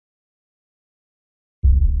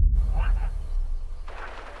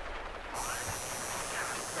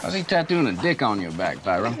How's he tattooing a dick on your back,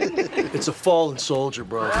 Pyro? It's a fallen soldier,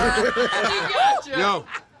 bro. Yo.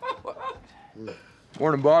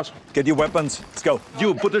 Morning, boss. Get your weapons. Let's go.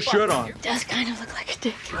 You, put the shirt on. It does kind of look like a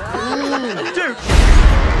dick. Dude!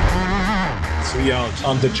 3 out,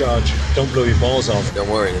 on the charge. Don't blow your balls off. Don't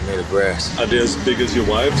worry, they're made of brass. Are they as big as your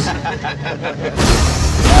wives?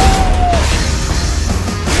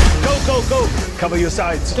 Go, go, go! Cover your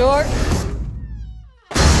sides. Door.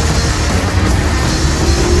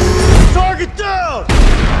 Target down!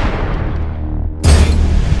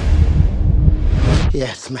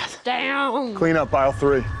 Yeah, Smith. Down. Clean up aisle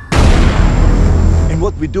 3. In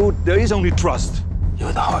what we do, there is only trust.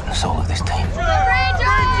 You're the heart and soul of this team.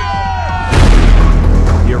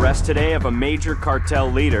 The arrest today of a major cartel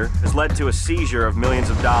leader has led to a seizure of millions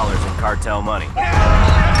of dollars in cartel money.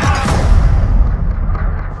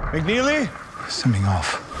 McNeely? Something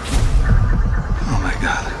off. Oh, my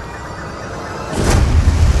God.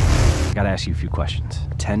 I gotta ask you a few questions.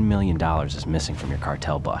 $10 million is missing from your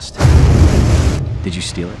cartel bust. Did you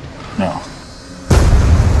steal it? No.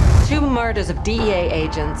 2 murders of DEA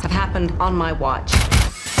agents have happened on my watch.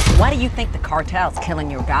 Why do you think the cartel's killing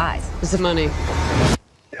your guys? It's the money.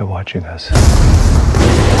 They're watching us.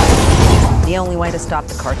 The only way to stop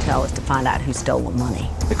the cartel is to find out who stole the money.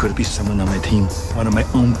 There could be someone on my team, one of my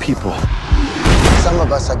own people. Some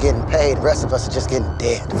of us are getting paid, the rest of us are just getting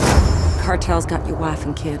dead. Cartel's got your wife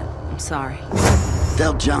and kid. I'm sorry.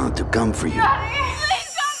 Tell John to come for you. Please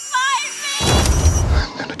come find me!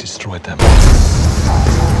 I'm gonna destroy them.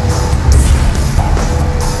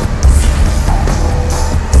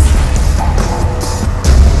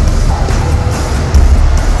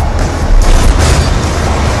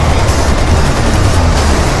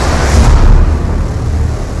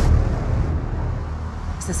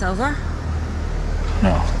 Is this over?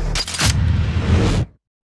 No.